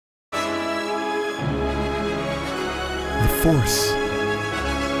force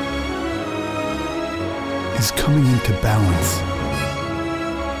is coming into balance.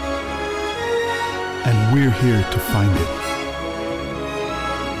 And we're here to find it.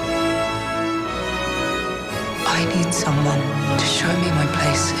 I need someone to show me my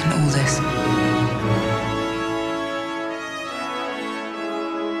place in all this.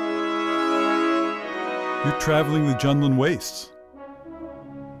 You're traveling the Junlin Wastes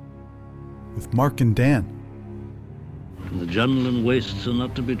with Mark and Dan. The Junlin Wastes are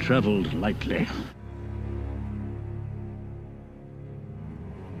not to be traveled lightly.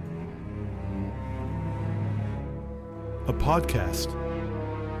 A podcast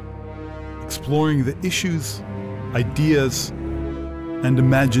exploring the issues, ideas, and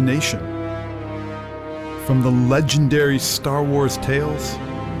imagination from the legendary Star Wars tales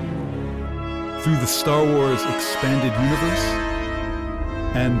through the Star Wars expanded universe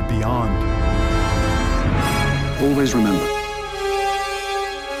and beyond. Always remember,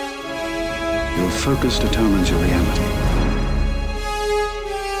 your focus determines your reality.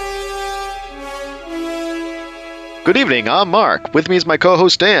 Good evening, I'm Mark. With me is my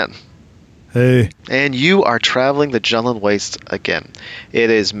co-host Dan. Hey. And you are traveling the Junlin Wastes again. It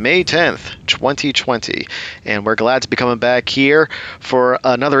is May 10th, 2020, and we're glad to be coming back here for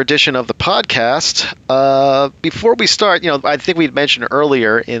another edition of the podcast. Before we start, I think we mentioned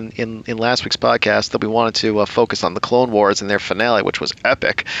earlier in last week's podcast that we wanted to focus on the Clone Wars and their finale, which was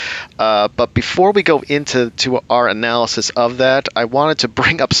epic. But before we go into our analysis of that, I wanted to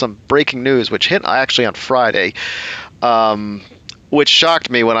bring up some breaking news, which hit actually on Friday. Which shocked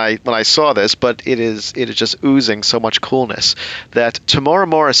me when I saw this, but it is just oozing so much coolness that Tamora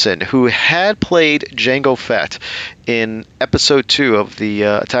Morrison, who had played Jango Fett in Episode 2 of the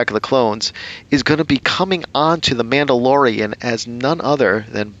Attack of the Clones, is going to be coming on to The Mandalorian as none other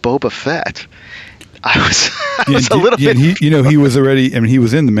than Boba Fett. I was a little bit... he was already... he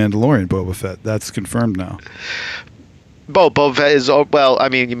was in The Mandalorian, Boba Fett. That's confirmed now. Boba Fett is... Well,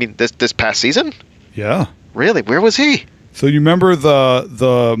 you mean this past season? Yeah. Really? Where was he? So you remember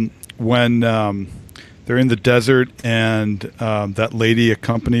the when they're in the desert and that lady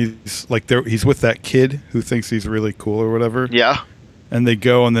accompanies, he's with that kid who thinks he's really cool or whatever. Yeah. And they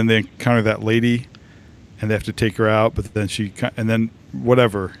go and then they encounter that lady, and they have to take her out. But then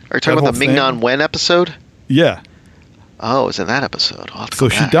whatever. Are you talking about the Ming-Na Wen episode? Yeah. Oh, it was in that episode. So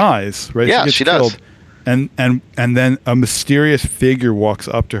she dies, right? Yeah, she does. And then a mysterious figure walks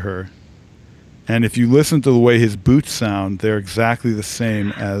up to her. And if you listen to the way his boots sound, they're exactly the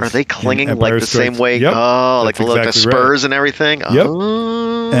same as... Are they clinging like the same way? Yep, oh, like the spurs and everything? Yep.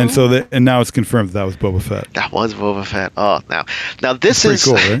 Oh. And so and now it's confirmed that was Boba Fett. That was Boba Fett. Oh, now this is...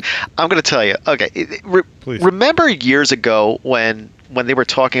 pretty cool, right? I'm going to tell you. Okay. Remember years ago when they were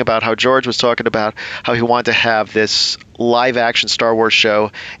talking about how George was talking about how he wanted to have this live-action Star Wars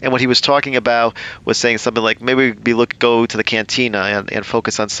show, and what he was talking about was saying something like maybe go to the cantina and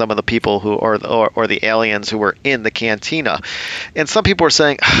focus on some of the people who or the aliens who were in the cantina. And some people were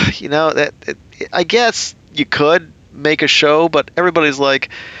saying, I guess you could make a show, but everybody's like,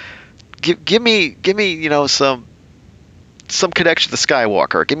 give me some connection to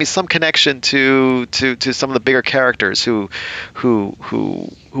Skywalker. Give me some connection to some of the bigger characters who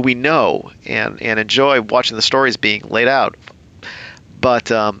we know and enjoy watching the stories being laid out.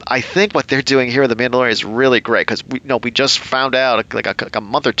 But I think what they're doing here in The Mandalorian is really great because we just found out like a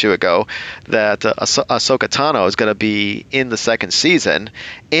month or two ago that Ahsoka Tano is going to be in the second season,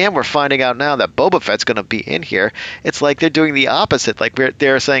 and we're finding out now that Boba Fett's going to be in here. It's like they're doing the opposite. Like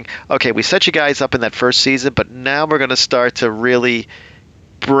they're saying, okay, we set you guys up in that first season, but now we're going to start to really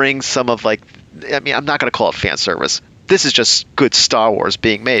bring some of I'm not going to call it fan service. This is just good Star Wars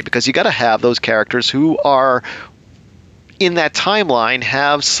being made because you got to have those characters who are in that timeline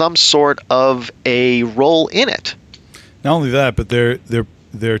have some sort of a role in it. Not only that, but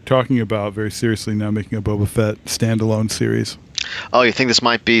they're talking about very seriously now making a Boba Fett standalone series. Oh, you think this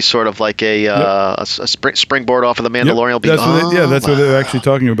might be sort of like a springboard off of The Mandalorian? Yep. That's what they're actually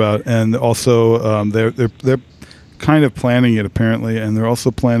talking about, and also they're kind of planning it apparently, and they're also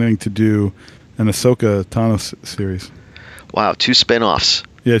planning to do an Ahsoka Tano series. Wow, 2 spinoffs.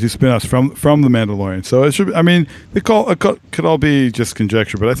 Yeah, 2 spin-offs from The Mandalorian. So it should. It could all be just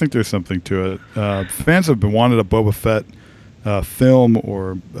conjecture, but I think there's something to it. Fans have been wanted a Boba Fett film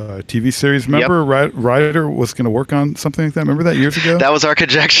or TV series. Remember, Ryder was going to work on something like that. Remember that years ago? That was our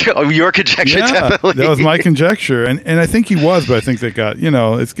conjecture. Oh, your conjecture, yeah, definitely. That was my conjecture, and I think he was, but I think they got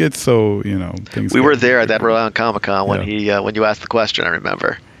it's so things. We were there at that Rhode Island Comic-Con when when you asked the question. I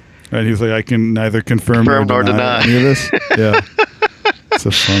remember. And he was like, I can neither confirm nor deny any of this. Yeah.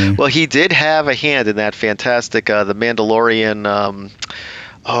 So funny. Well, he did have a hand in that fantastic The Mandalorian.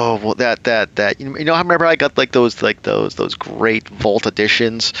 That you know, I remember I got like those great Vault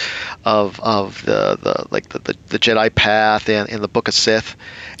editions of the Jedi Path and the Book of Sith,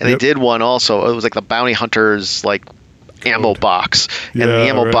 and they did one also. It was like the Bounty Hunters like ammo box, and in the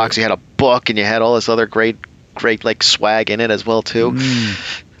ammo box you had a book and you had all this other great like swag in it as well too.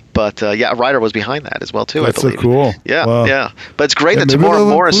 But Ryder was behind that as well too. That's I believe. So cool. Yeah, wow. yeah. But it's great that maybe Tamora they'll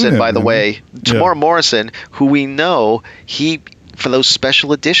Morrison, include him, by the man. way, Tamora Morrison, who we know for those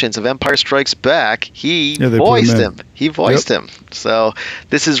special editions of Empire Strikes Back, he voiced him. He voiced him. So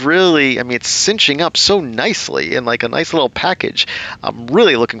this is really, I mean, it's cinching up so nicely in like a nice little package. I'm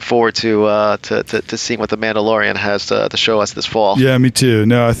really looking forward to seeing what The Mandalorian has to show us this fall. Yeah, me too.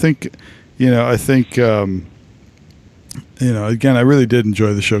 No, I think, again, I really did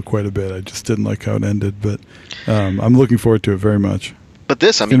enjoy the show quite a bit. I just didn't like how it ended, but I'm looking forward to it very much. But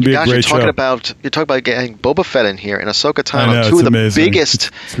this, I mean, gosh, you're talking about getting Boba Fett in here and Ahsoka Tano, two of the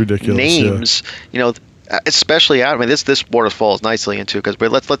biggest names, especially out. I mean, this border falls nicely into because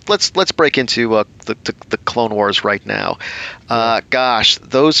let's break into the Clone Wars right now. Gosh,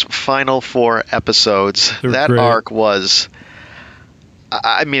 those final 4 episodes, that great. Arc was.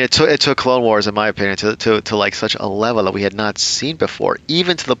 I mean, it took Clone Wars, in my opinion, to like such a level that we had not seen before.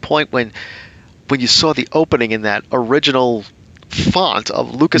 Even to the point when you saw the opening in that original font of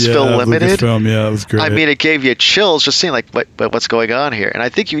Lucasfilm Limited. Lucasfilm, yeah, it was great. I mean, it gave you chills just seeing like what's going on here. And I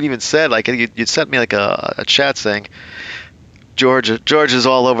think you even said like you sent me like a chat saying, George is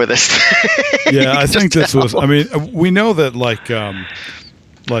all over this. Yeah, I think this was. I mean, we know that like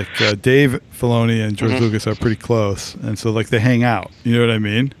Dave Filoni and George Lucas are pretty close, and so like they hang out. You know what I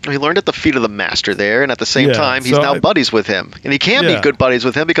mean? He learned at the feet of the master there, and at the same time, he's now buddies with him, and he can't be good buddies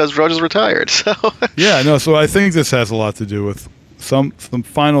with him because George is retired. So yeah, no. So I think this has a lot to do with some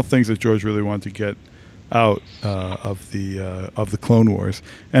final things that George really wanted to get out of the Clone Wars,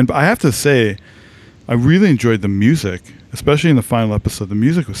 and I have to say, I really enjoyed the music. Especially in the final episode, the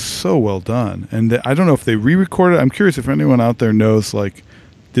music was so well done, and I don't know if they re-recorded. I'm curious if anyone out there knows like.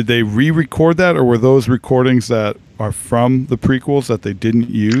 Did they re-record that, or were those recordings that are from the prequels that they didn't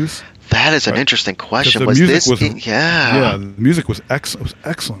use? That is an interesting question. The music was excellent.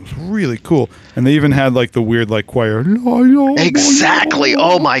 It was really cool, and they even had like the weird like choir. Exactly.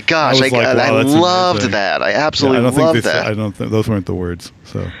 Oh my gosh! I loved that. I absolutely loved that. I don't think those weren't the words.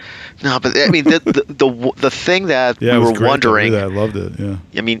 So. No, but I mean the thing that we were wondering. I loved it. Yeah.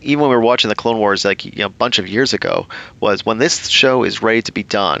 I mean, even when we were watching the Clone Wars, like a bunch of years ago, was when this show is ready to be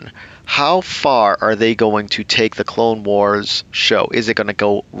done. How far are they going to take the Clone Wars show? Is it going to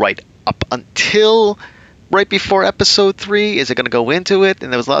go right up until right before Episode 3? Is it going to go into it?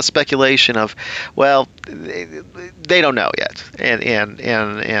 And there was a lot of speculation of, well, they don't know yet,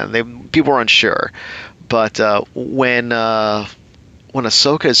 and people were unsure. But when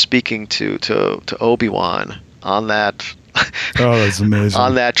Ahsoka is speaking to Obi-Wan on that, that's amazing.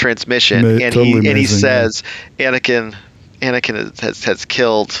 on that transmission, and he says, Anakin has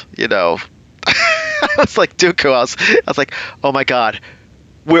killed, I was like Dooku. I was like, oh my God,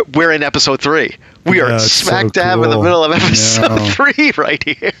 we're in Episode 3. We are smack dab in the middle of Episode 3 right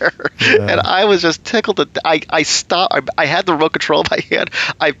here, and I was just tickled. I stopped. I had the remote control in my hand.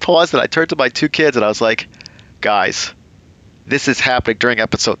 I paused and I turned to my 2 kids and I was like, guys, this is happening during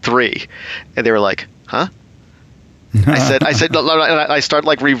Episode 3, and they were like, huh? I said, no, and I started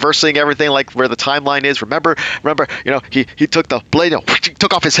like reversing everything, like where the timeline is. Remember, he took the blade, he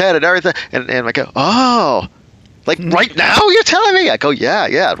took off his head and everything, and I go, oh, like right now you're telling me? I go,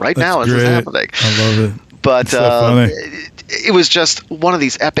 yeah, right now this is happening. I love it. But so funny. It was just one of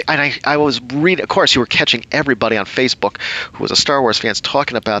these epic, and I was reading, of course you were catching everybody on Facebook who was a Star Wars fans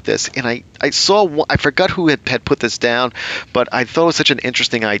talking about this, and I saw one, I forgot who had put this down, but I thought it was such an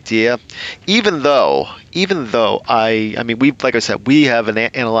interesting idea, even though I mean, we, like I said, we have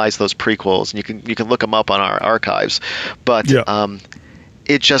analyzed those prequels, and you can look them up on our archives, but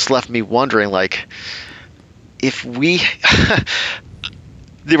it just left me wondering, like, if we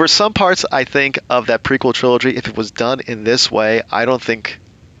there were some parts, I think, of that prequel trilogy, if it was done in this way, I don't think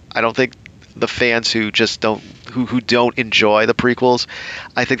the fans who just don't enjoy the prequels,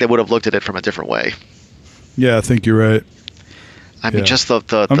 I think they would have looked at it from a different way. Yeah, I think you're right. I mean, just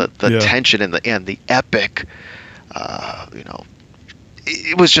the tension and the epic,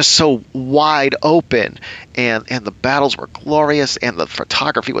 it was just so wide open, and the battles were glorious, and the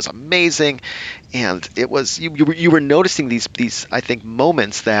photography was amazing, and it was you were noticing these I think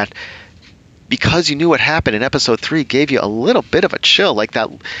moments that because you knew what happened in episode 3, gave you a little bit of a chill. Like that,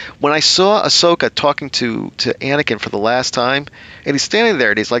 when I saw Ahsoka talking to Anakin for the last time, and he's standing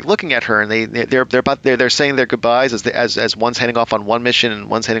there and he's like looking at her, and they're saying their goodbyes as one's heading off on one mission and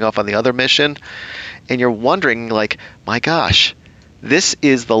one's heading off on the other mission, and you're wondering like, my gosh, this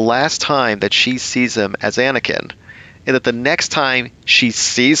is the last time that she sees him as Anakin, and that the next time she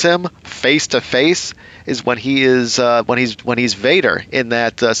sees him face to face is when he's Vader in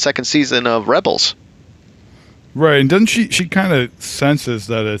that second season of Rebels. Right, and doesn't she kind of senses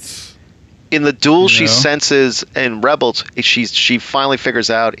that it's in the duel? She know? senses in Rebels. She finally figures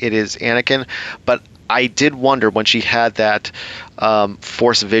out it is Anakin. But I did wonder when she had that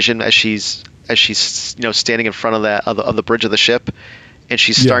Force vision as she's standing in front of the bridge of the ship, and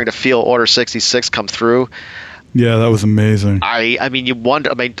she's starting to feel Order 66 come through. Yeah, that was amazing. I mean, you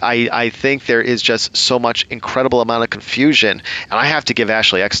wonder. I mean, I think there is just so much incredible amount of confusion, and I have to give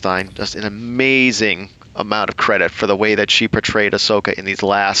Ashley Eckstein just an amazing amount of credit for the way that she portrayed Ahsoka in these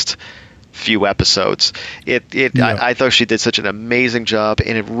last few episodes. I thought she did such an amazing job,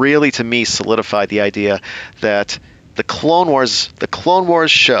 and it really, to me, solidified the idea that the Clone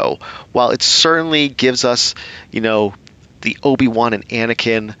Wars show, while it certainly gives us, the Obi-Wan and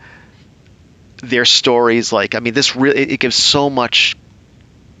Anakin, their stories, like, I mean, this really, it gives so much,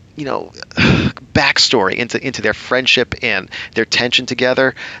 backstory into their friendship and their tension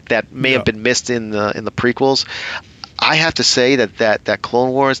together that may have been missed in the prequels. I have to say that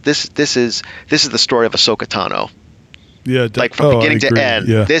Clone Wars, this is the story of Ahsoka Tano. Yeah, like from beginning to end,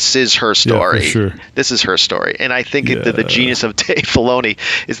 this is her story. Yeah, for sure. This is her story, and I think the genius of Dave Filoni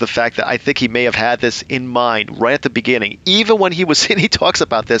is the fact that I think he may have had this in mind right at the beginning. Even when he talks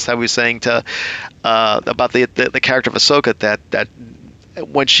about this, I was saying about the character of Ahsoka that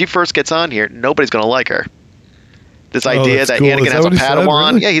when she first gets on here, nobody's going to like her. This idea that cool. Anakin has a Padawan.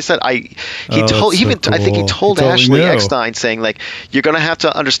 Really? Yeah, he said I think he told Ashley Eckstein saying, like, you're going to have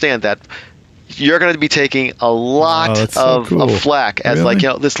to understand that you're going to be taking a lot of flack as really?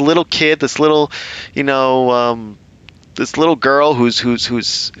 Like, this little kid, this little this little girl who's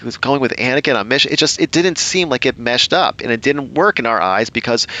going with Anakin on mission. It didn't seem like it meshed up, and it didn't work in our eyes,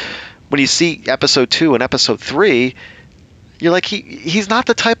 because when you see episode 2 and episode 3, you're like, he's not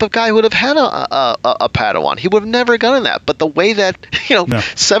the type of guy who would have had a Padawan. He would have never done that. But the way that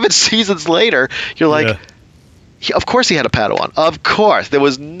 7 seasons later, you're like, of course he had a Padawan. Of course, there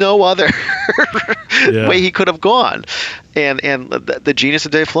was no other way he could have gone. And the genius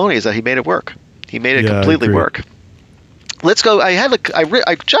of Dave Filoni is that he made it work. He made it completely work. Let's go. I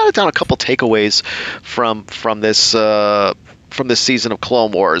jotted down a couple takeaways from this season of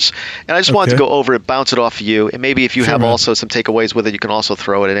Clone Wars, and I just wanted to go over it, bounce it off of you, and maybe if you have also some takeaways with it, you can also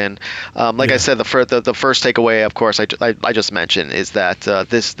throw it in. I said, the first takeaway, of course, I just mentioned, is that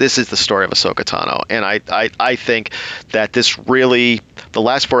this is the story of Ahsoka Tano, and I think that this really, the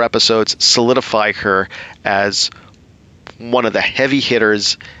last 4 episodes solidify her as one of the heavy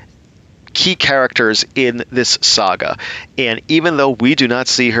hitters, key characters in this saga. And even though we do not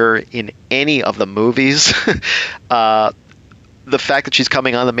see her in any of the movies, the fact that she's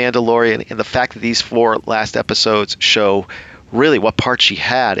coming on The Mandalorian, and the fact that these 4 last episodes show really what part she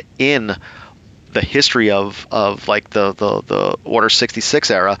had in the history of like the Order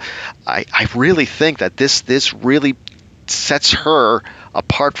 66 era, I really think that this really sets her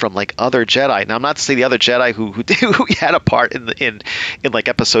apart from like other Jedi. Now, I'm not to say the other Jedi who had a part in like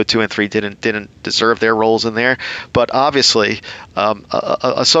episode 2 and 3 didn't deserve their roles in there, but obviously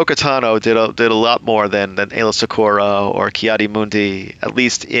Ahsoka Tano did a lot more than Ayla Secura or Ki-Adi Mundi, at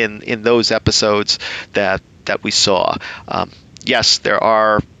least in those episodes that we saw. Yes, there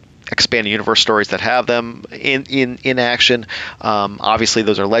are expanded universe stories that have them in action. Obviously,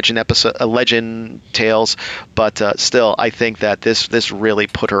 those are legend tales, but still, I think that this really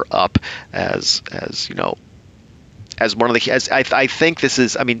put her up as one of the. I think this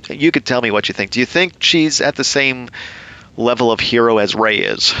is. I mean, you could tell me what you think. Do you think she's at the same level of hero as Rey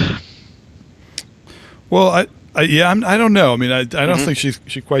is? Well, I don't know. I mean, I don't think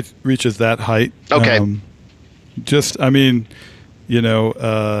she quite reaches that height. Okay.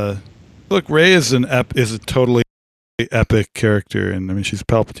 Look, Rey is a totally epic character, and I mean, she's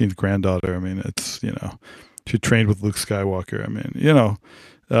Palpatine's granddaughter. I mean, it's she trained with Luke Skywalker. I mean,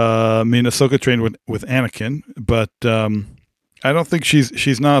 Ahsoka trained with Anakin, but I don't think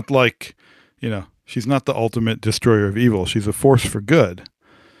she's not like, she's not the ultimate destroyer of evil. She's a force for good,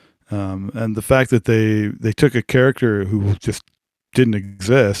 and the fact that they took a character who just didn't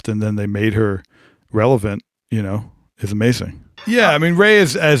exist and then they made her relevant, is amazing. Yeah, I mean, Rey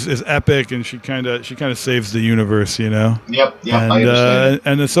is epic, and she kind of saves the universe, you know. Yep, And I understand it.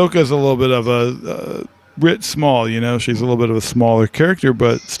 and Ahsoka is a little bit of a writ small, you know. She's a little bit of a smaller character,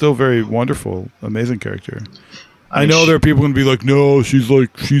 but still very wonderful, amazing character. I mean, know there are people going to be like, no, she's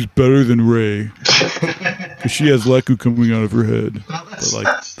better than Rey because she has Leku coming out of her head. But like,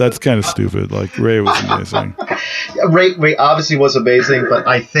 that's kind of stupid. Like, Rey was amazing. Ray obviously was amazing, but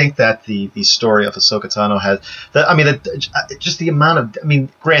I think that the story of Ahsoka Tano has that. I mean, just the amount of. I mean,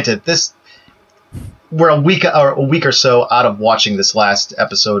 granted, we're a week or so out of watching this last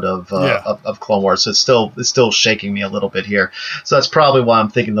episode of Clone Wars, so it's still shaking me a little bit here. So that's probably why I'm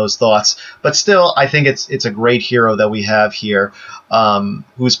thinking those thoughts. But still, I think it's a great hero that we have here,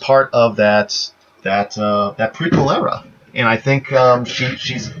 who's part of that prequel era. And I think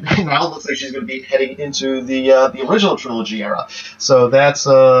she's now looks like she's going to be heading into the original trilogy era. So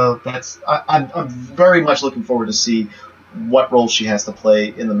I'm very much looking forward to see what role she has to play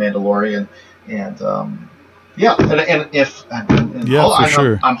in the Mandalorian. And for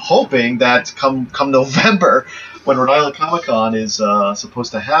sure. I'm hoping that come November, when Rhode Island Comic Con is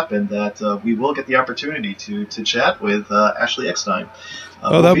supposed to happen, that we will get the opportunity to chat with Ashley Eckstein.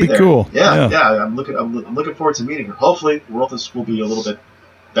 That'd be cool. Yeah. I'm looking forward to meeting her. Hopefully, World will be a little bit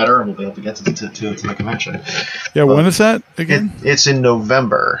better, and we'll be able to get to the convention. Yeah, when is that again? It's in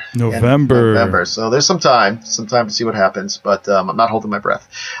November. November. So there's some time to see what happens, but I'm not holding my breath.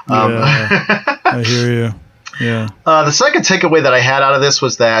 I hear you. Yeah. The second takeaway that I had out of this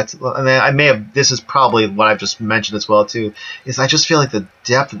was that, and this is probably what I've just mentioned as well too, is I just feel like the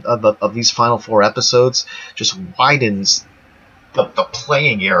depth of these final 4 episodes just widens the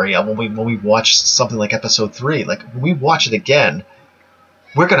playing area when we watch something like episode 3. Like, when we watch it again,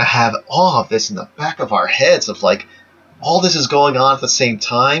 we're going to have all of this in the back of our heads of, like, all this is going on at the same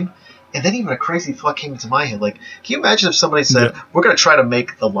time. And then even a crazy thought came into my head. Like, can you imagine if somebody said, we're going to try to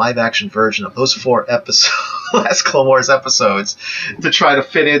make the live-action version of those 4 last Clone Wars episodes to try to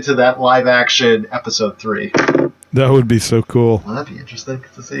fit into that live-action episode 3? That would be so cool. Well, that'd be interesting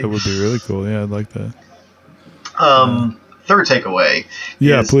to see. That would be really cool. Yeah, I'd like that. Third takeaway.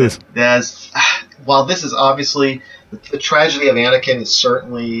 Yeah, please. While this is obviously the tragedy of Anakin is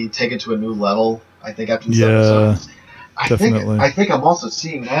certainly taken to a new level, I think, after this episode. Definitely. I think I'm also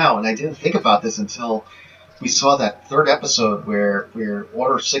seeing now, and I didn't think about this until we saw that 3rd episode where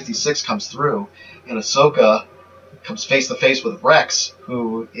Order 66 comes through, and Ahsoka comes face to face with Rex,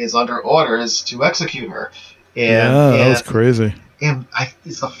 who is under orders to execute her. That was crazy. And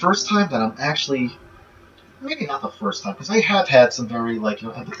it's the first time that I'm actually, maybe not the first time, because I have had some very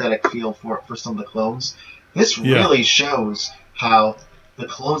empathetic feel for some of the clones. This really shows how the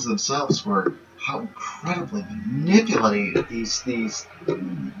clones themselves were, how incredibly manipulated these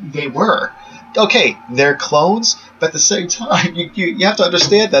they were. Okay, they're clones, but at the same time, you have to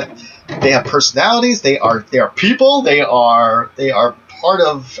understand that they have personalities. They are people. They are part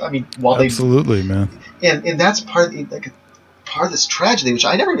of. I mean, absolutely, man. And that's part of this tragedy, which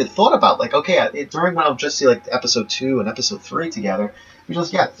I never even thought about. Like, okay, during when I'll just see episode 2 and episode 3 together, you're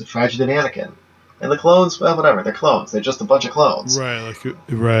just it's the tragedy of Anakin. And the clones, well, whatever. They're clones. They're just a bunch of clones. Right,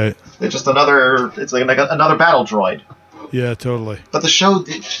 right. They're just another. It's like another battle droid. Yeah, totally. But the show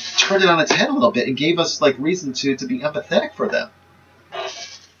turned it on its head a little bit and gave us reason to be empathetic for them.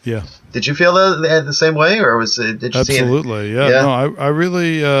 Yeah. Did you feel the same way, or did you absolutely? See yeah. No,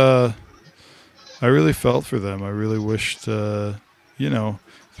 I really felt for them. I really wished,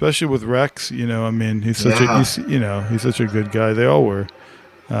 especially with Rex. I mean, he's such a good guy. They all were.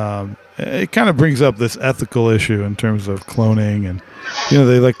 It kind of brings up this ethical issue in terms of cloning, and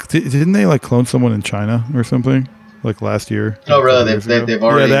didn't they clone someone in China or something last year? Oh, really? They've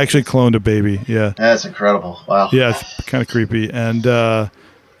already. Yeah, they actually cloned a baby. Yeah, that's incredible. Wow. Yeah, it's kind of creepy, and so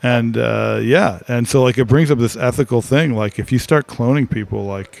it brings up this ethical thing. Like, if you start cloning people,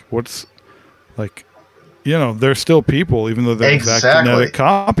 what's they're still people, even though they're exact genetic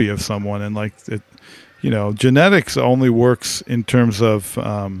copy of someone, and genetics only works in terms of.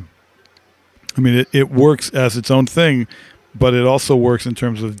 It works as its own thing, but it also works in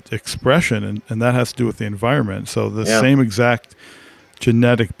terms of expression, and that has to do with the environment. So the same exact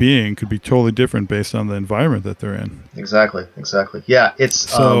genetic being could be totally different based on the environment that they're in. Exactly. Yeah,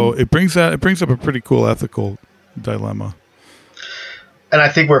 it's it brings up a pretty cool ethical dilemma. And I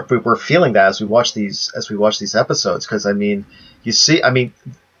think we're feeling that as we watch these episodes, because the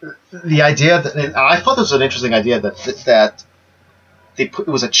idea that, and I thought this was an interesting idea that it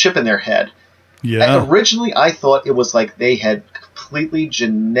was a chip in their head. Yeah. And originally, I thought it was like they had completely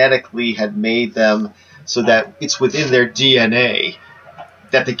genetically had made them so that it's within their DNA.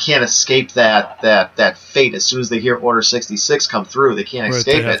 that they can't escape that fate. As soon as they hear Order 66 come through, they can't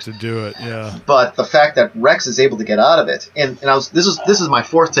escape they have it. to do it, yeah. But the fact that Rex is able to get out of it, and this is my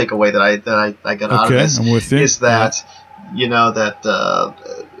fourth takeaway that I got out of this, I'm with you. is that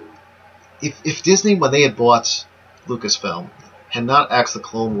if Disney, when they had bought Lucasfilm, had not axed the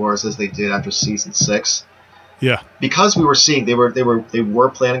Clone Wars as they did after season 6, yeah, because we were seeing they were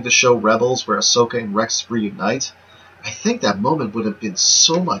planning to show Rebels where Ahsoka and Rex reunite, I think that moment would have been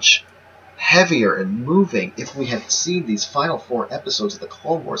so much heavier and moving if we had seen these final 4 episodes of the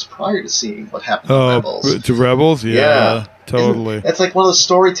Clone Wars prior to seeing what happened to Rebels. To Rebels, yeah. Totally. It's like one of those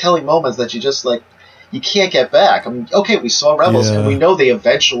storytelling moments that you just you can't get back. I mean, okay, we saw Rebels, and we know they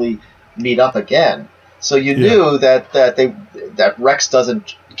eventually meet up again. So you knew that Rex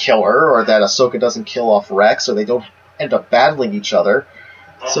doesn't kill her, or that Ahsoka doesn't kill off Rex, or they don't end up battling each other.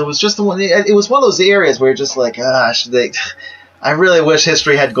 So it was just it was one of those areas where you're just like, gosh, I really wish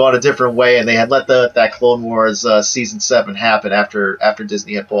history had gone a different way, and they had let that Clone Wars season 7 happen after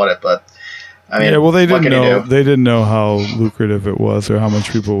Disney had bought it. But I mean, they didn't know how lucrative it was or how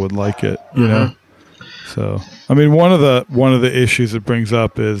much people would like it, you know. So I mean, one of the issues it brings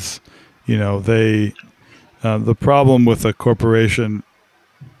up is, the problem with a corporation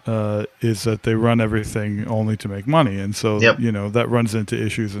is that they run everything only to make money, and so that runs into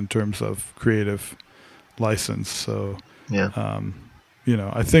issues in terms of creative license. So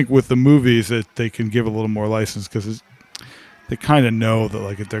I think with the movies they can give a little more license because they kind of know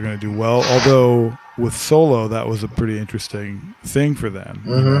that if they're going to do well. Although with Solo, that was a pretty interesting thing for them.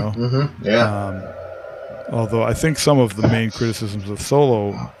 Although I think some of the main criticisms of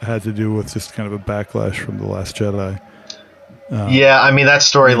Solo had to do with just kind of a backlash from The Last Jedi. I mean, that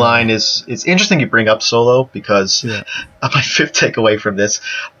storyline it's interesting you bring up Solo because my fifth takeaway from this,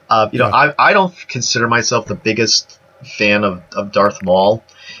 I don't consider myself the biggest fan of Darth Maul.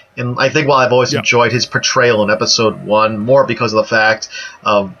 And I think while I've always enjoyed his portrayal in Episode 1, more because of the fact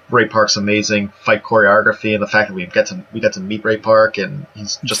of Ray Park's amazing fight choreography and the fact that we got to meet Ray Park and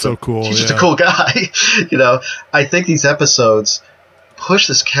he's just cool. He's just a cool guy. I think these episodes push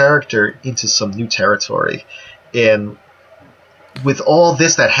this character into some new territory. And with all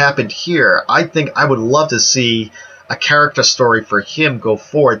this that happened here, I think I would love to see a character story for him go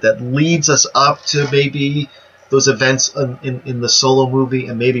forward that leads us up to maybe those events in the Solo movie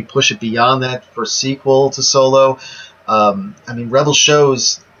and maybe push it beyond that for a sequel to Solo. I mean, Rebels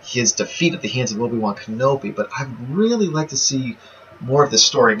shows his defeat at the hands of Obi-Wan Kenobi, but I'd really like to see more of this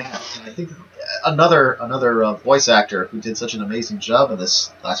story now. And I think another voice actor who did such an amazing job in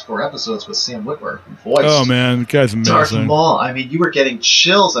this last 4 episodes was Sam Witwer, who voiced Oh man, the guy's amazing. Darth Maul. I mean, you were getting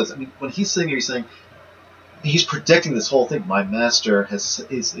chills. I mean, when he's sitting here, he's saying, he's predicting this whole thing. My master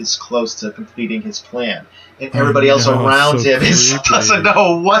is close to completing his plan, and everybody else around him doesn't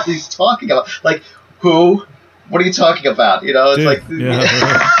know what he's talking about. Like, who? What are you talking about? It's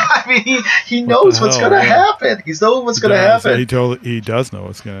I mean, he knows what's going to happen. He's knowing what's going to happen. He does know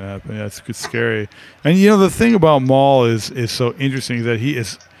what's going to happen. Yeah, it's scary. And the thing about Maul is so interesting that he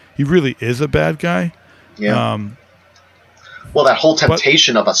really is a bad guy. Yeah. Well, that whole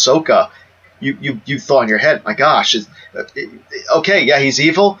temptation of Ahsoka. You thought in your head, my gosh, he's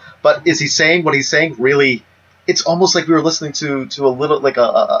evil, but is he saying what he's saying really? It's almost like we were listening to a little like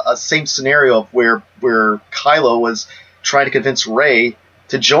a same scenario of where Kylo was trying to convince Rey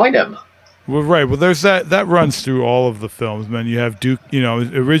to join him. Well, right. Well, there's that runs through all of the films, man. You have Duke.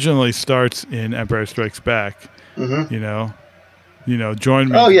 It originally starts in Empire Strikes Back. Mm-hmm. Join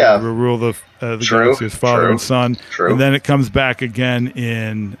me. Oh yeah. To rule the galaxy as father and son. True. And then it comes back again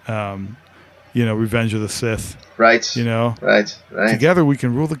in Revenge of the Sith. Right. Right. Together we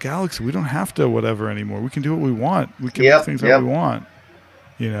can rule the galaxy. We don't have to whatever anymore. We can do what we want. We can do things that we want.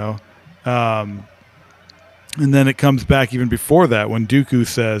 And then it comes back even before that when Dooku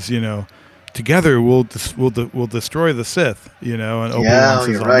says, together we'll destroy the Sith. And Obi-Wan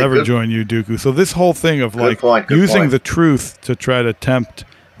says, I'll never join you, Dooku. So this whole thing of using the truth to try to tempt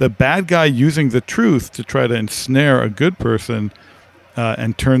the bad guy, using the truth to try to ensnare a good person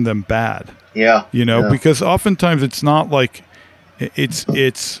and turn them bad. Yeah. Because oftentimes it's not like it's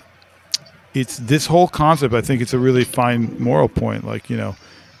this whole concept. I think it's a really fine moral point. Like,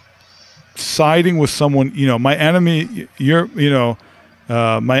 siding with someone, my enemy,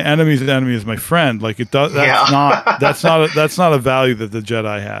 my enemy's enemy is my friend. Like it does. That's not a value that the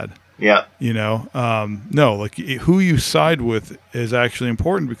Jedi had. Yeah. No, like who you side with is actually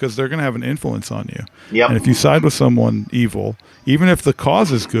important because they're going to have an influence on you. Yep. And if you side with someone evil, even if the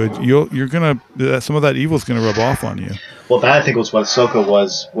cause is good, you're going to some of that evil is going to rub off on you. Well, that I think was what Ahsoka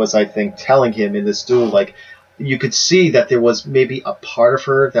was I think telling him in this duel, like, you could see that there was maybe a part of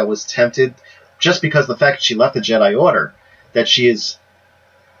her that was tempted, just because of the fact that she left the Jedi Order, that she is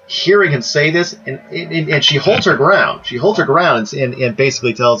hearing him say this, and she holds her ground. She holds her ground and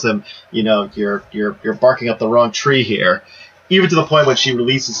basically tells him, you're barking up the wrong tree here. Even to the point when she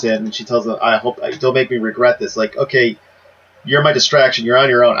releases him and she tells him, I hope don't make me regret this. Like, okay, you're my distraction. You're on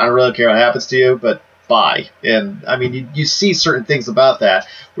your own. I don't really care what happens to you, but bye. And I mean, you see certain things about that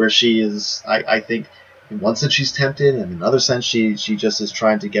where she is. I think in one sense she's tempted, and in another sense she just is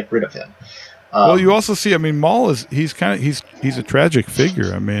trying to get rid of him. Well, you also see. I mean, Maul he's a tragic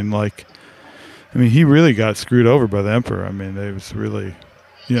figure. I mean, he really got screwed over by the Emperor. I mean, it was really,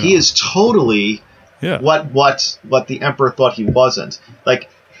 he is totally what the Emperor thought he wasn't. Like,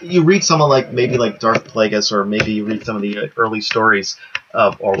 you read someone like Darth Plagueis, or maybe you read some of the early stories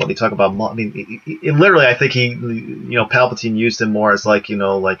or when they talk about Maul. I mean, literally, I think Palpatine used him more as like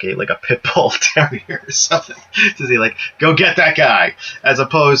a pit bull terrier or something to say, like, go get that guy, as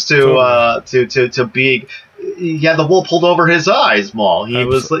opposed to being. He had the wool pulled over his eyes. Maul. He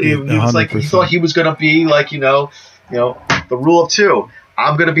was like, he thought he was going to be like the rule of two.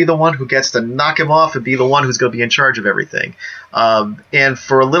 I'm going to be the one who gets to knock him off and be the one who's going to be in charge of everything. And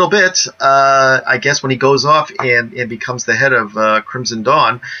for a little bit, I guess when he goes off and becomes the head of Crimson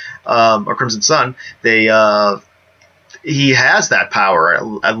Dawn, or Crimson Sun, he has that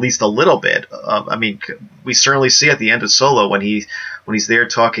power, at least a little bit. I mean, we certainly see at the end of Solo when he's there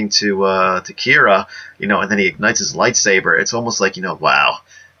talking to Kira, and then he ignites his lightsaber. It's almost like, wow,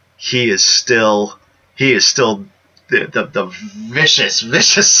 he is still the vicious,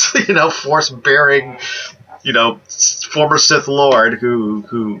 force-bearing, former Sith Lord who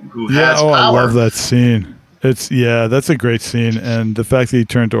has power. I love that scene. That's a great scene, and the fact that he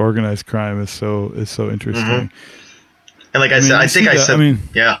turned to organized crime is so interesting. Mm-hmm. And like I said,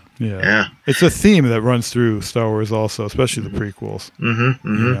 yeah. It's a theme that runs through Star Wars also, especially the prequels. Mm-hmm,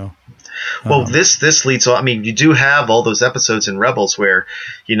 mm-hmm. Well, this leads on. I mean, you do have all those episodes in Rebels where,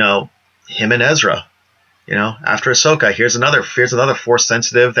 him and Ezra. After Ahsoka, here's another Force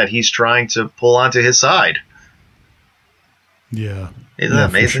sensitive that he's trying to pull onto his side. Yeah, isn't that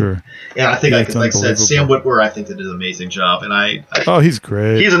amazing? Sure. Yeah, I think like I said, Sam Witwer, I think did an amazing job, and he's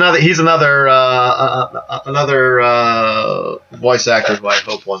great. He's another voice actor who I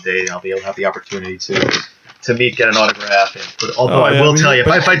hope one day I'll be able to have the opportunity to meet, get an autograph. Although I will tell you,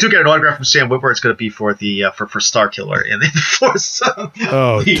 if I do get an autograph from Sam Witwer, it's going to be for the for Starkiller in the Force.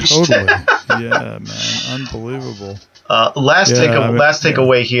 Totally. Yeah, man, unbelievable. Last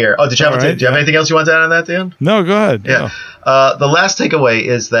takeaway here. Oh, do you have anything else you want to add on that, Dan? No, go ahead. Yeah. The last takeaway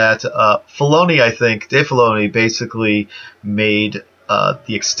is that Dave Filoni basically made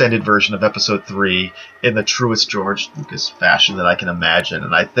the extended version of Episode 3 in the truest George Lucas fashion that I can imagine.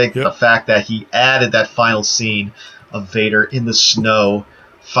 And I think the fact that he added that final scene of Vader in the snow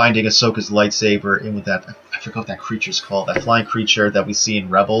finding Ahsoka's lightsaber in with that, I forgot what that creature's called, that flying creature that we see in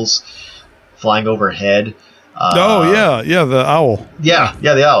Rebels flying overhead. The owl. Yeah,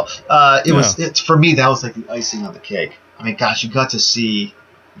 the owl. It's for me, that was like the icing on the cake. I mean, gosh, you got to see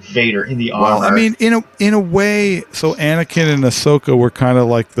Vader in the armor. Well, I mean, in a way, so Anakin and Ahsoka were kind of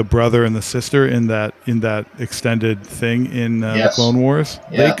like the brother and the sister in that extended thing in the Clone Wars.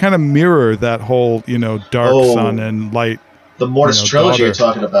 Yeah. They kind of mirror that whole dark sun and light. The Mortis trilogy you're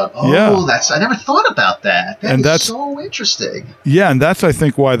talking about. I never thought about that. That's so interesting. Yeah, and that's I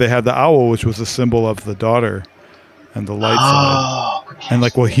think why they had the owl, which was a symbol of the daughter and the light side. And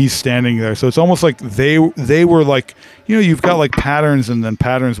like, he's standing there, so it's almost like they were like, you've got like patterns and then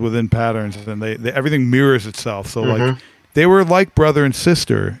patterns within patterns, and they everything mirrors itself. So like they were like brother and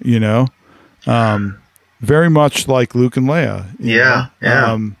sister, very much like Luke and Leia. Yeah.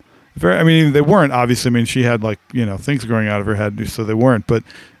 They weren't, obviously. I mean, she had like things growing out of her head, so they weren't. But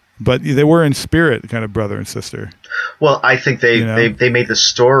they were in spirit, kind of brother and sister. Well, I think they made the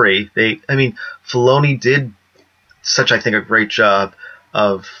story. Filoni did such, I think, a great job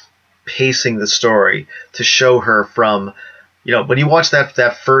of pacing the story to show her from, when you watch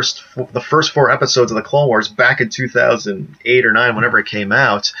the first 4 episodes of the Clone Wars back in 2008 or 9, whenever it came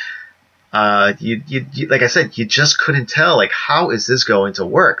out. You like I said, you just couldn't tell, like, how is this going to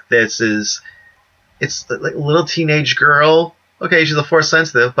work? It's like a little teenage girl. Okay, she's a Force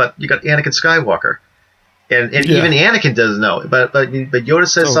sensitive, but you got Anakin Skywalker, and even Anakin doesn't know. But Yoda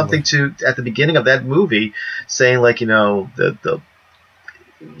says something at the beginning of that movie, saying like, he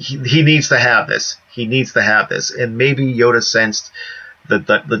needs to have this. He needs to have this, and maybe Yoda sensed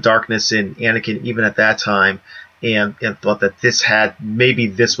the darkness in Anakin even at that time. And thought that this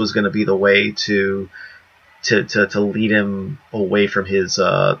was going to be the way to to lead him away from his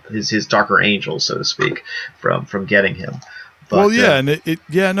darker angels, so to speak, from getting him. But, well, yeah, and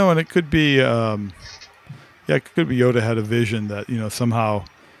and it could be, it could be Yoda had a vision that somehow,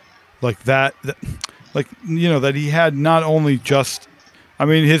 like that that he had not only just, I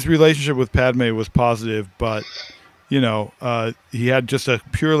mean, his relationship with Padme was positive, but he had just a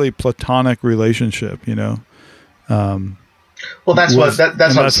purely platonic relationship, well, that's what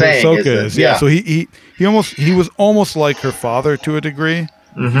I'm saying. Ahsoka is. Yeah. So he was almost like her father to a degree.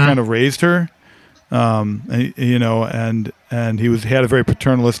 Mm-hmm. He kind of raised her, and he had a very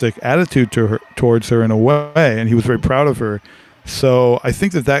paternalistic attitude towards her in a way, and he was very proud of her. So I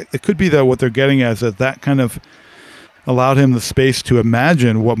think that it could be that what they're getting at is that kind of allowed him the space to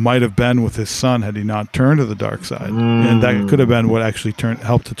imagine what might have been with his son had he not turned to the dark side, and that could have been what actually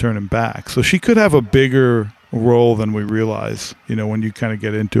helped to turn him back. So she could have a bigger role than we realize, when you kind of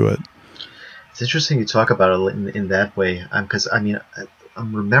get into it. It's interesting you talk about it in that way, because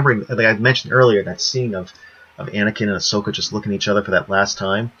I'm remembering, like I mentioned earlier, that scene of Anakin and Ahsoka just looking at each other for that last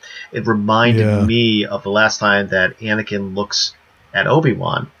time. It reminded me of the last time that Anakin looks at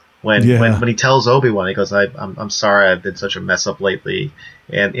Obi-Wan when he tells Obi-Wan, he goes, I'm sorry, I've been such a mess up lately,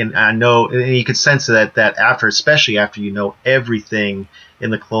 and I know, and you could sense that after, especially after everything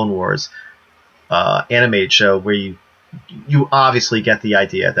in the Clone Wars animated show, where you obviously get the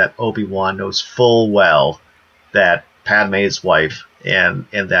idea that Obi-Wan knows full well that Padme is his wife, and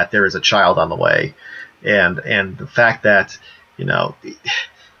that there is a child on the way, and the fact that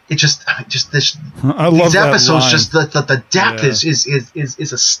it just these episodes, just the depth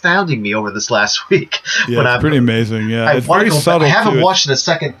is astounding me over this last week. Yeah, it's pretty amazing. Yeah, it's very subtle. I haven't watched the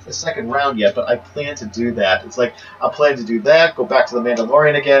second round yet, but I plan to do that. It's like I plan to do that, go back to the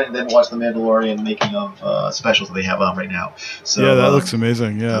Mandalorian again, and then watch the Mandalorian making of specials that they have on right now. So yeah, that looks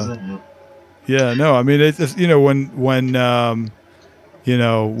amazing. Yeah. Yeah, no, I mean it's when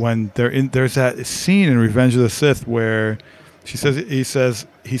they're in, there's that scene in Revenge of the Sith where he says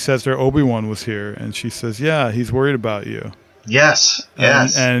to her, Obi-Wan was here, and she says, yeah, he's worried about you. Yes.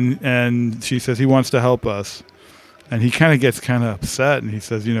 And she says he wants to help us, and he kind of gets upset, and he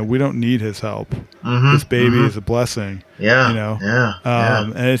says, we don't need his help. Mm-hmm, this baby is a blessing. Yeah.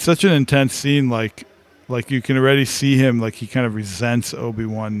 And it's such an intense scene, like you can already see him, like he kind of resents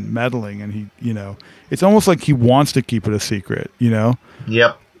Obi-Wan meddling, and he, it's almost like he wants to keep it a secret,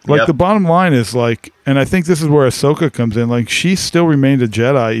 Yep. Like the bottom line is and I think this is where Ahsoka comes in, like she still remained a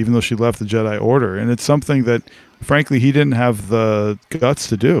Jedi even though she left the Jedi Order, and it's something that frankly he didn't have the guts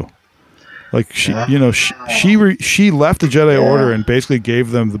to do. Like she left the Jedi Order and basically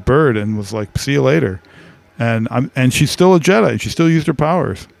gave them the bird and was like, see you later. And she's still a Jedi. She still used her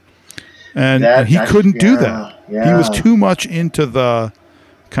powers. And he couldn't do that. Yeah. He was too much into the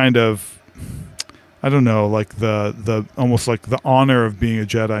kind of, I don't know, like the almost like the honor of being a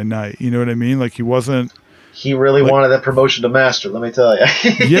Jedi Knight. You know what I mean? Like he wasn't. He really wanted that promotion to master, let me tell you.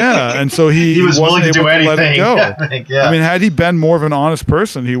 Yeah, and so he was willing to do anything. Let it go. I mean, had he been more of an honest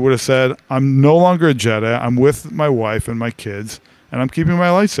person, he would have said, I'm no longer a Jedi. I'm with my wife and my kids, and I'm keeping my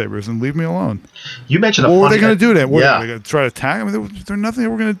lightsabers, and leave me alone. You mentioned what were they going to do then? What, are they going to try to attack him? I mean, they're nothing.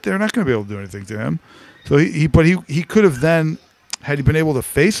 They're not going to be able to do anything to him. So he could have then, had he been able to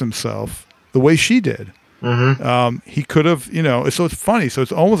face himself the way she did, he could have, so it's funny. So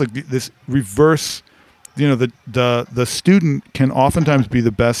it's almost like this reverse, the student can oftentimes be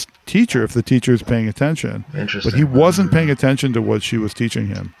the best teacher if the teacher is paying attention. Interesting. But he wasn't paying attention to what she was teaching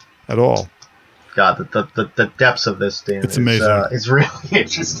him at all. God, the depths of this, Dan, it's amazing. It's really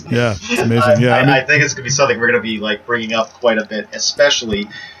interesting. Yeah, it's amazing. Yeah, I think it's going to be something we're going to be like bringing up quite a bit, especially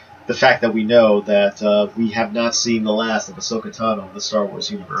the fact that we know that we have not seen the last of Ahsoka Tano in the Star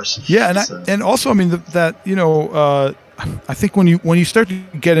Wars universe. Yeah, and also, I mean, I think when you start to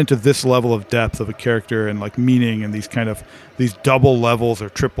get into this level of depth of a character and like meaning and these double levels or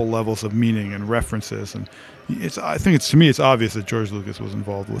triple levels of meaning and references, and I think it's obvious that George Lucas was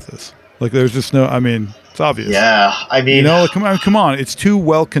involved with this. Like there's just it's obvious. Yeah, I mean, come on, it's too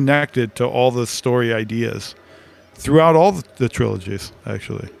well connected to all the story ideas throughout all the trilogies,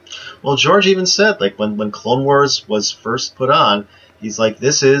 actually. Well, George even said, like when Clone Wars was first put on, he's like,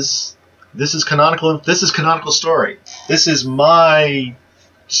 this is canonical. This is canonical story. This is my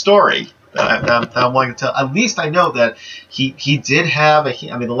story that I'm wanting to tell. At least I know that he did have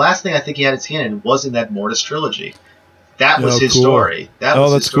the last thing I think he had his hand in was in that Mortis trilogy. That was his story.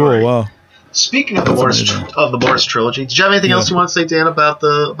 That's his story. Cool. Wow. Speaking of the Mortis trilogy, did you have anything else you want to say, Dan, about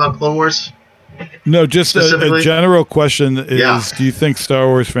Clone Wars? No, just a general question is: do you think Star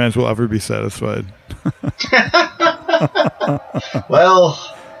Wars fans will ever be satisfied? Well,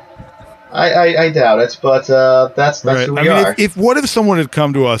 I doubt it, but that's Right. who I we mean, are. if what if someone had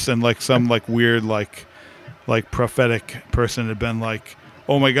come to us and like some like weird like prophetic person had been like,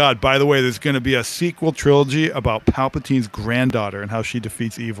 oh my God, by the way, there's going to be a sequel trilogy about Palpatine's granddaughter and how she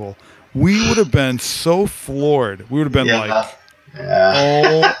defeats evil. We would have been so floored. We would have been like,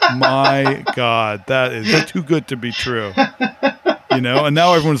 yeah. oh my God, that is too good to be true. And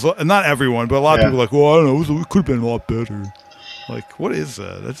now everyone's, not everyone, but a lot of people are like, well, I don't know, it could have been a lot better. Like, what is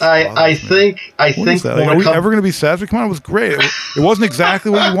that? That's I think what is that? Like, are we ever going to be satisfied? Come on, it was great. It wasn't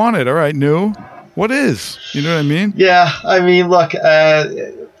exactly what you wanted. All right, new. What is? You know what I mean? Yeah, I mean, look.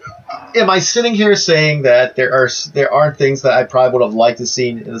 Am I sitting here saying that there aren't things that I probably would have liked to see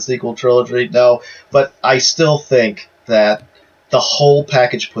in the sequel trilogy? No, but I still think that the whole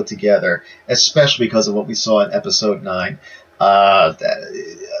package put together, especially because of what we saw in Episode 9,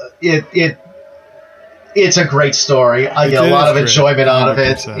 it's a great story. I get a lot of enjoyment out of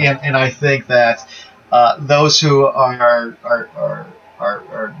it, and I think that those who are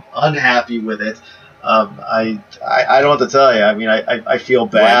unhappy with it, I don't know what to tell you. I mean, I feel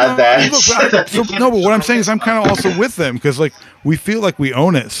bad but what I'm saying is I'm kind of also with them because like we feel like we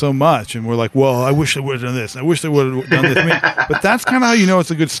own it so much, and we're like, well, I wish they would have done this. I wish they would have done this. I mean, but that's kind of how you know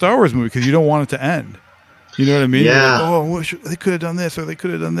it's a good Star Wars movie because you don't want it to end. You know what I mean? Yeah. Like, oh, I wish they could have done this, or they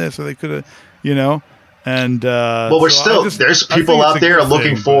could have done this, or they could have, And well, there's people out there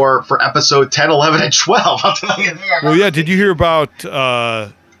looking for episode 10, 11, and 12. I'll tell you there. Well, yeah. Did you hear about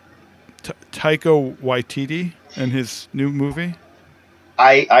Taika Waititi and his new movie?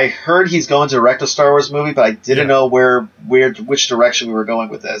 I heard he's going to direct a Star Wars movie, but I didn't know which direction we were going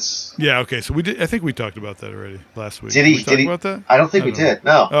with this. Yeah, okay. So we did. I think we talked about that already last week. Did he talk about that? I don't think we did.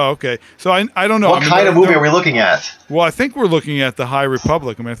 No. Oh, okay. So I don't know. What kind of movie are we looking at? Well, I think we're looking at the High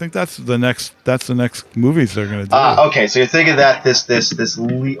Republic. I mean, I think that's the next movies they're going to do. Okay. So you're thinking that this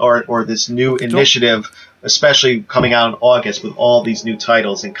new initiative, especially coming out in August with all these new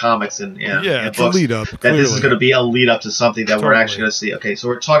titles and comics and it's books, a lead up. That this is going to be a lead up to something that we're actually going to see. Okay, so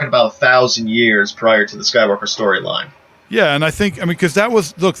we're talking about 1,000 years prior to the Skywalker storyline. Yeah, and I think because that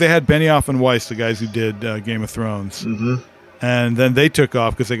was they had Benioff and Weiss, the guys who did Game of Thrones, and then they took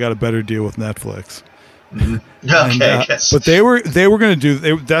off because they got a better deal with Netflix. Okay, yes. But they were going to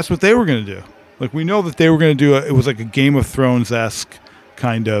do that's what they were going to do. Like we know that they were going to do it was like a Game of Thrones-esque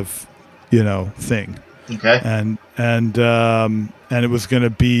kind of thing. Okay. And it was going to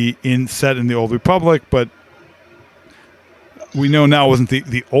be set in the Old Republic, but we know now it wasn't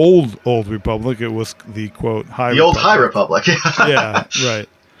the old Republic. It was the quote High. The old High Republic. Yeah, right.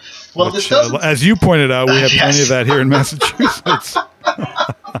 Well, this doesn't. As you pointed out, we have plenty of that here in Massachusetts.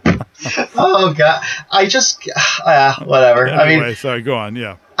 Oh God! I just whatever. Anyway, I mean, sorry. Go on.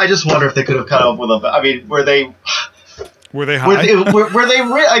 Yeah. I just wonder if they could have come up with a. I mean, were they? Were they high? Were they?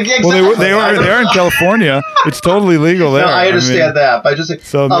 Exactly. Well, they are in California. It's totally legal there. No, I understand that, but I just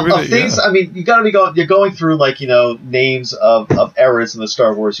things. Yeah. I mean, you got to be going. You're going through names of eras in the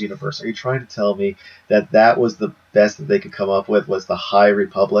Star Wars universe. Are you trying to tell me that was the best that they could come up with was the High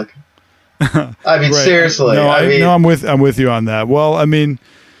Republic? I mean, right. Seriously. No, I'm with you on that. Well, I mean,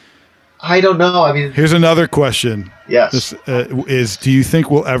 I don't know. I mean, here's another question. Yes. This do you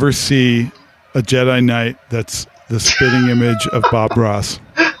think we'll ever see a Jedi Knight that's the spitting image of Bob Ross?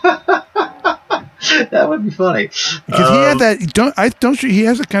 That would be funny because he had that. He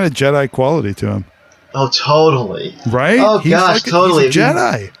has a kind of Jedi quality to him. Oh, totally. Right? Oh gosh, totally. He's a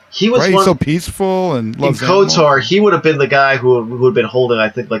Jedi. He was He's so peaceful and loves in KOTOR. He would have been the guy who would have been holding, I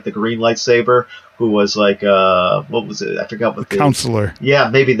think, like the green lightsaber. Who was like what was it? I forgot what the counselor. Yeah,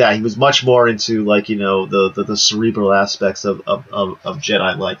 maybe that. He was much more into the cerebral aspects of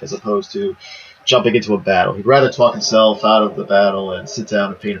Jedi life as opposed to jumping into a battle. He'd rather talk himself out of the battle and sit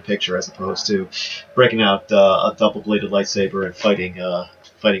down and paint a picture as opposed to breaking out a double-bladed lightsaber and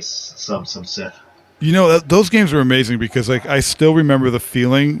fighting some Sith. Those games were amazing because I still remember the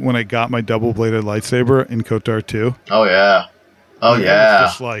feeling when I got my double-bladed lightsaber in KOTOR 2. Oh yeah. Oh yeah. It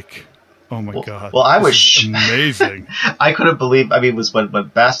was just like, oh my God. Well, I was amazing. I couldn't believe. I mean, it was when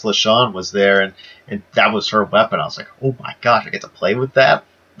Bastila Shan was there and that was her weapon. I was like, oh my gosh, I get to play with that.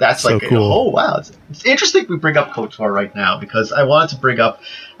 That's so cool. Oh wow, it's interesting we bring up KOTOR right now because I wanted to bring up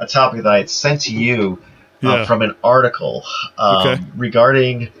a topic that I had sent to you from an article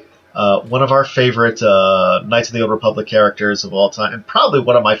regarding one of our favorite Knights of the Old Republic characters of all time, and probably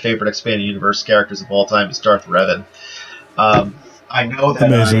one of my favorite expanded universe characters of all time is Darth Revan. I know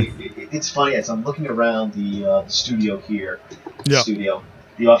that it's funny as I'm looking around the studio here, the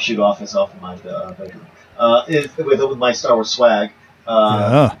offshoot office off of my bedroom, with my Star Wars swag.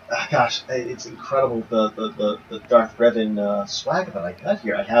 Gosh, it's incredible the Darth Revan swag that I got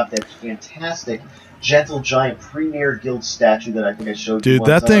here. I have that fantastic Gentle Giant Premier Guild statue that I think I showed you Dude, one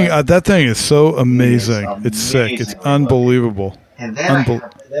that thing is so amazing. It is It's sick. It's amazingly unbelievable. And then I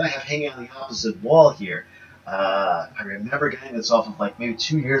have hanging on the opposite wall here. I remember getting this off of like maybe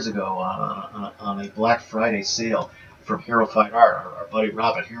 2 years ago on a Black Friday sale from Hero Fight Art, our buddy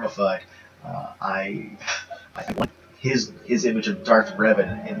Rob at Hero Fight. I want his image of Darth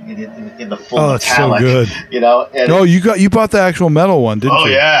Revan in the full that's metallic, so good. And you bought the actual metal one, didn't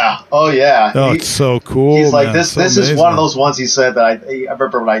you? Oh yeah. Oh, it's so cool. He's like, man. this is one of those ones. He said that I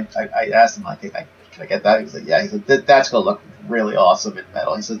remember when I asked him, like, can I get that? He was like, yeah. He said that's gonna look really awesome in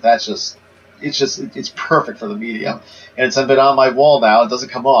metal. He said it's perfect for the medium, and it's been on my wall now. It doesn't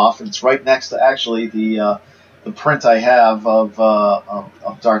come off, and it's right next to actually the print I have of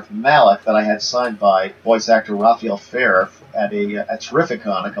Darth Malak that I had signed by voice actor Raphael Fair at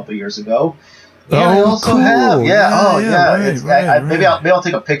Terrificon a couple years ago. And I also have, right. Maybe I'll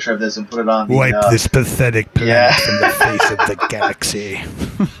take a picture of this and put it on. Wipe this pathetic planet from the face of the galaxy.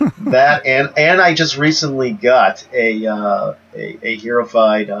 That and I just recently got a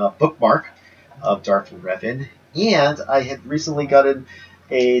Herofied bookmark of Darth Revan, and I had recently gotten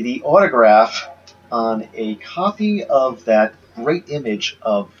the autograph on a copy of that great image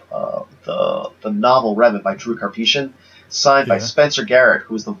of the novel Revan by Drew Karpyshyn, signed by Spencer Garrett,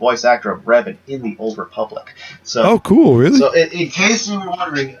 who is the voice actor of Revan in the Old Republic. So, cool, really? So, in case you were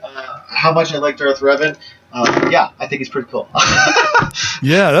wondering how much I like Darth Revan, I think he's pretty cool.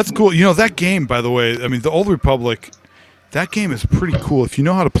 Yeah, that's cool. That game, by the way, I mean, the Old Republic, that game is pretty cool. If you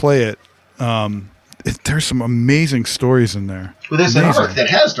know how to play it, there's some amazing stories in there. Well, there's an arc that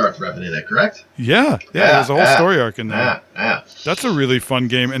has Darth Revan in it, correct? Yeah, there's a whole story arc in there. Yeah. That's a really fun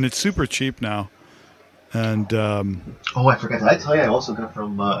game, and it's super cheap now. And I forgot. Did I tell you I also got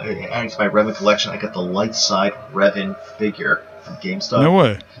from adding to my Revan collection? I got the light side Revan figure from GameStop. No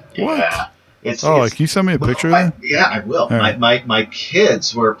way. Yeah. What? Can you send me a picture of that? Yeah, I will. Right. My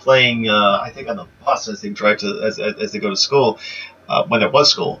kids were playing. I think on the bus as they drive as they go to school. When there was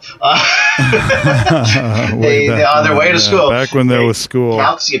school, on their way to school. Back when there was school.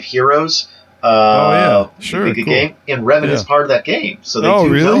 Galaxy of Heroes. Sure. Cool. Game, and Revan is part of that game, so they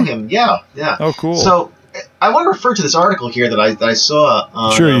really? know him. Yeah. Oh, cool. So I want to refer to this article here that I saw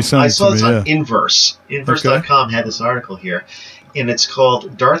on. Sure, you sent I saw it to this me, on Inverse. Inverse.com had this article here. And it's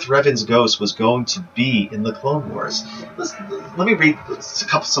called "Darth Revan's Ghost Was Going to Be in the Clone Wars." Let me read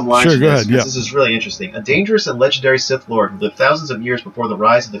some lines sure, from go this, ahead, because this is really interesting. A dangerous and legendary Sith Lord who lived thousands of years before the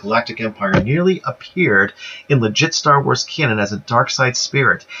rise of the Galactic Empire nearly appeared in legit Star Wars canon as a dark side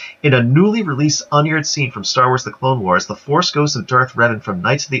spirit. In a newly released unaired scene from Star Wars The Clone Wars, the Force Ghost of Darth Revan from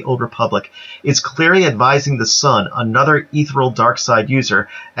Knights of the Old Republic is clearly advising the Son, another ethereal dark side user,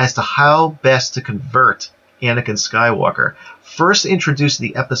 as to how best to convert Anakin Skywalker. First introduced in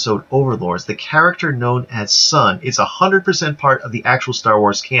the episode Overlords, the character known as Son is 100% part of the actual Star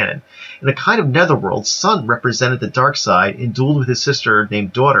Wars canon. In a kind of netherworld, Son represented the dark side and dueled with his sister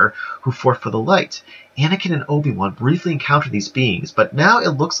named Daughter, who fought for the light. Anakin and Obi-Wan briefly encountered these beings, but now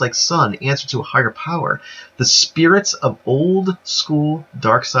it looks like Son answered to a higher power, the spirits of old-school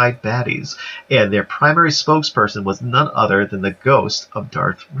dark side baddies, and their primary spokesperson was none other than the ghost of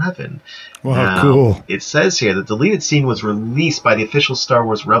Darth Revan. Wow, now, cool. It says here, the deleted scene was released by the official Star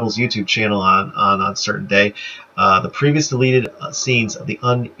Wars Rebels YouTube channel on a certain day. The previous deleted scenes of the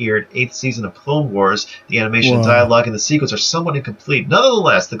unaired 8th season of Clone Wars, the animation and dialogue in the sequence are somewhat incomplete.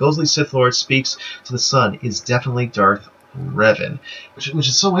 Nonetheless, the ghostly Sith Lord speaks to the Son is definitely Darth Revan, which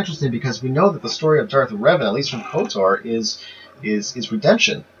is so interesting because we know that the story of Darth Revan, at least from KOTOR, is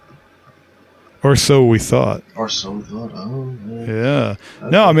redemption. Or so we thought. Or so we thought. Oh, yeah.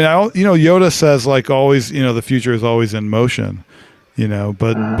 No, I mean, Yoda says, like, always, the future is always in motion.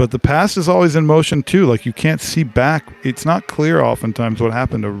 But the past is always in motion too. Like, you can't see back. It's not clear oftentimes what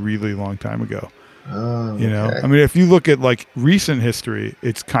happened a really long time ago. Oh, I mean, if you look at like recent history,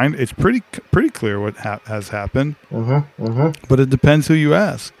 it's pretty clear what has happened. But it depends who you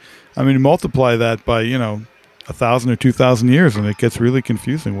ask. I mean, multiply that by 1,000 or 2,000 years, and it gets really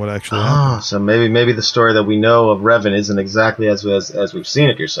confusing what actually happened. So maybe the story that we know of Revan isn't exactly as we've seen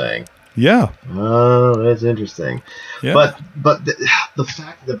it. You're saying. Yeah. Oh, that's interesting. Yeah. But the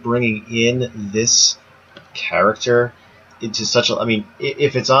fact that bringing in this character into such a, I mean,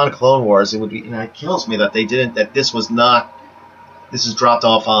 if it's on Clone Wars, it would be, it kills me that this is dropped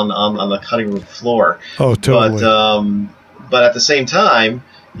off on the cutting room floor. Oh, totally. But at the same time,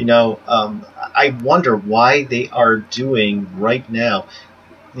 I wonder why they are doing right now.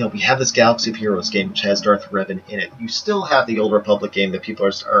 we have this Galaxy of Heroes game which has Darth Revan in it. You still have the Old Republic game that people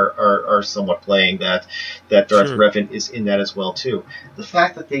are somewhat playing that Darth Sure. Revan is in that as well too. The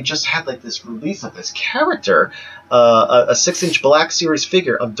fact that they just had like this release of this character, a 6-inch Black Series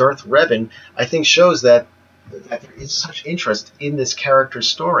figure of Darth Revan, I think shows that there is such interest in this character's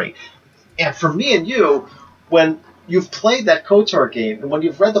story. And for me and you, when you've played that KOTOR game and when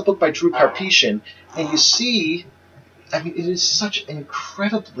you've read the book by Drew Karpyshyn and you see, I mean, it is such an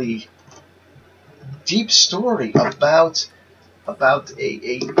incredibly deep story about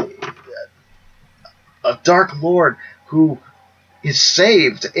a Dark Lord who is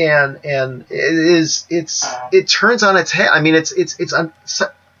saved, and it turns on its head. I mean, it's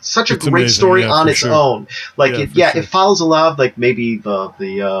such a It's great amazing, story yeah, on for its sure. own. Like Yeah, for it sure. follows a lot of like maybe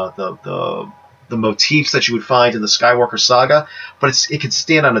the motifs that you would find in the Skywalker saga, but it can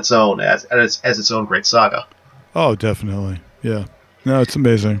stand on its own as its own great saga. Oh, definitely. Yeah. No, it's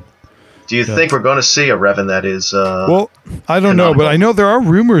amazing. Do you Yeah. think we're going to see a Revan that is? Well, I don't know, but I know there are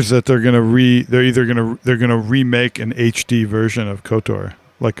rumors that they're gonna remake an HD version of KOTOR,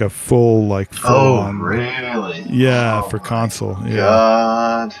 like a full on. Really? Yeah, Oh, for my console. Yeah.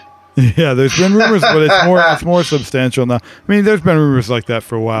 God. Yeah, there's been rumors, but it's more substantial now. I mean, there's been rumors like that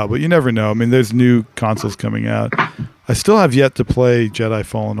for a while, but you never know. I mean, there's new consoles coming out. I still have yet to play Jedi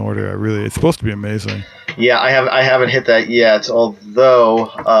Fallen Order. It's supposed to be amazing. Yeah, I haven't hit that yet.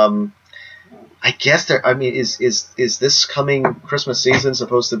 Although, I guess there. I mean, is this coming Christmas season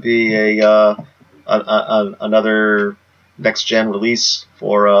supposed to be another next gen release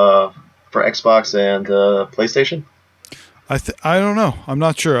for Xbox and PlayStation? I don't know. I'm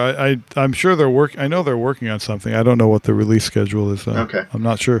not sure. I'm sure I know they're working on something. I don't know what the release schedule is. Okay. I'm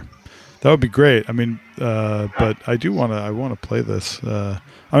not sure. That would be great. I mean, but I want to play this. I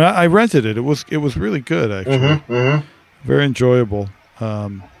mean, I rented it. It was really good actually. Mm-hmm. Very enjoyable.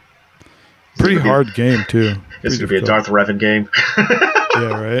 Pretty hard game too. It's Pretty gonna be a difficult. Darth Revan game.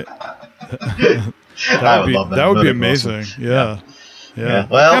 Yeah, right. I would love that. That would be That'd be awesome. amazing. Yeah. Yeah.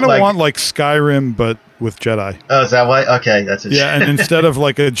 Well, I kind of like- want like Skyrim, but with Jedi. Oh, is that why? Okay, that's it. Yeah, and instead of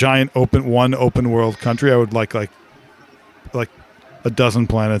like a giant open world country, I would like a dozen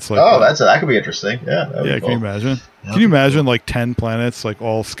planets. Like that could be interesting. Yeah. That'd be yeah. cool. Can you imagine? Yeah. Can you imagine like 10 planets, like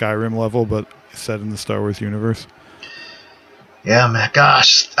all Skyrim level, but set in the Star Wars universe? Yeah, man.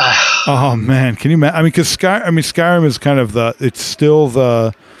 Gosh. Oh man, can you imagine? I mean, because Skyrim is kind of it's still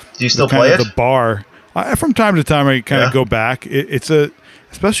the. Do you still kind play of it? the bar. From time to time, I kind of go back.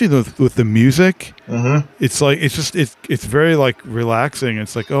 Especially with the music. Mm-hmm. It's very like relaxing.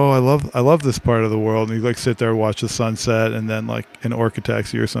 It's like, oh, I love this part of the world. And you like sit there and watch the sunset, and then like an orc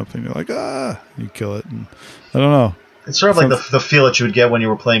attacks you or something. You're like, you kill it. And I don't know. It's sort of like the feel that you would get when you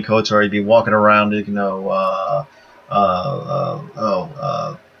were playing KOTOR. You'd be walking around,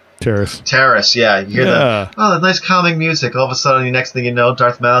 Terrace, yeah. You hear the nice calming music. All of a sudden, the next thing you know,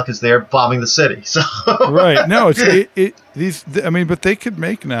 Darth Malak is there bombing the city. So Right. No, but they could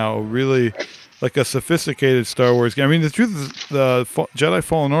make now really like a sophisticated Star Wars game. I mean, the truth is, Jedi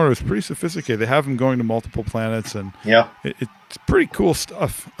Fallen Order is pretty sophisticated. They have them going to multiple planets, and yeah, it's pretty cool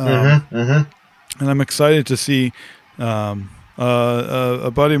stuff. mm-hmm. And I'm excited to see. A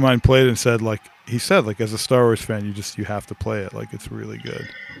buddy of mine played and said, like, as a Star Wars fan, you have to play it. Like, it's really good.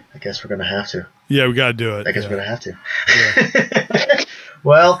 I guess we're gonna have to. Yeah, we gotta do it. I guess we're gonna have to. Yeah.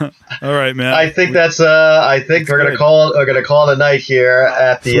 Well, all right, man. I think we're gonna call it a night here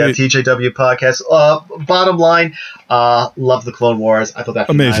at the TJW podcast. Bottom line, love the Clone Wars. I thought that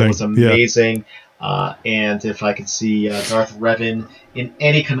finale was amazing. Yeah. And if I could see Darth Revan in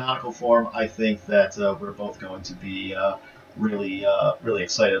any canonical form, I think that we're both going to be really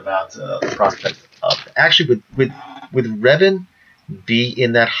excited about the prospect of actually with Revan be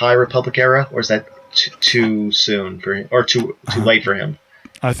in that High Republic era, or is that too soon for him, or too late for him?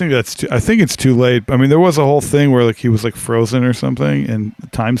 I think it's too late. I mean, there was a whole thing where like he was like frozen or something in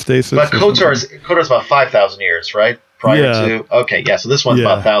time stasis. But KOTOR's about 5,000 years, right? Prior to so this one's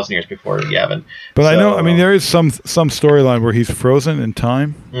about 1,000 years before Yavin. But I know, I mean, there is some storyline where he's frozen in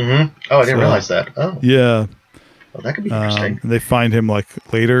time. Mm-hmm. Oh, I didn't realize that. Oh, yeah. Well, that could be interesting. And they find him like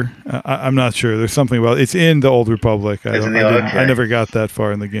later. I'm not sure. There's something about it's in the Old Republic. I never got that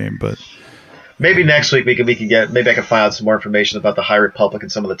far in the game, but maybe next week we can get. Maybe I can find out some more information about the High Republic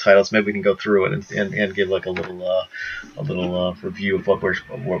and some of the titles. Maybe we can go through it and give like a little review of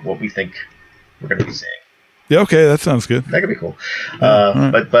what we think we're going to be seeing. Yeah, okay, that sounds good. That could be cool.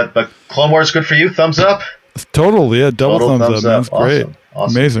 Right. But Clone Wars good for you? Thumbs up. Total thumbs up. Man. That's Awesome. great.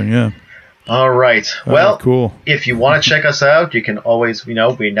 Awesome. Amazing. Yeah. All right. Well, cool. If you want to check us out, you can always, we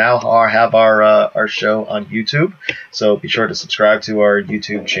now have our show on YouTube, so be sure to subscribe to our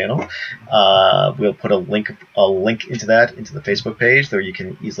YouTube channel. We'll put a link into the Facebook page that you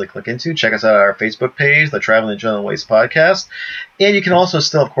can easily click into. Check us out on our Facebook page, the Traveling Gentleman Waste Podcast, and you can also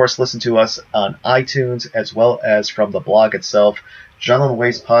still, of course, listen to us on iTunes as well as from the blog itself,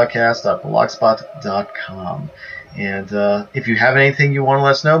 gentlemanwastepodcast.blogspot.com. And if you have anything you want to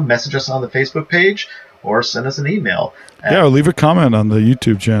let us know, message us on the Facebook page or send us an email. Or leave a comment on the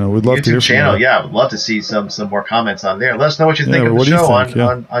YouTube channel. We'd love to hear from you. Yeah, we'd love to see some more comments on there. Let us know what you think of the show on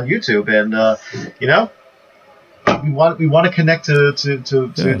YouTube. And we want to connect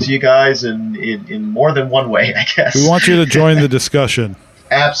to you guys in more than one way, I guess. We want you to join the discussion.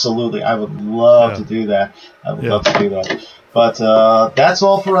 Absolutely. I would love to do that. But that's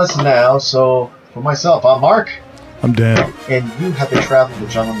all for us now. So for myself, I'm Mark. I'm Dan. And you have been traveling the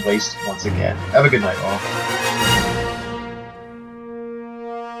Jungle Waste once again. Have a good night, all.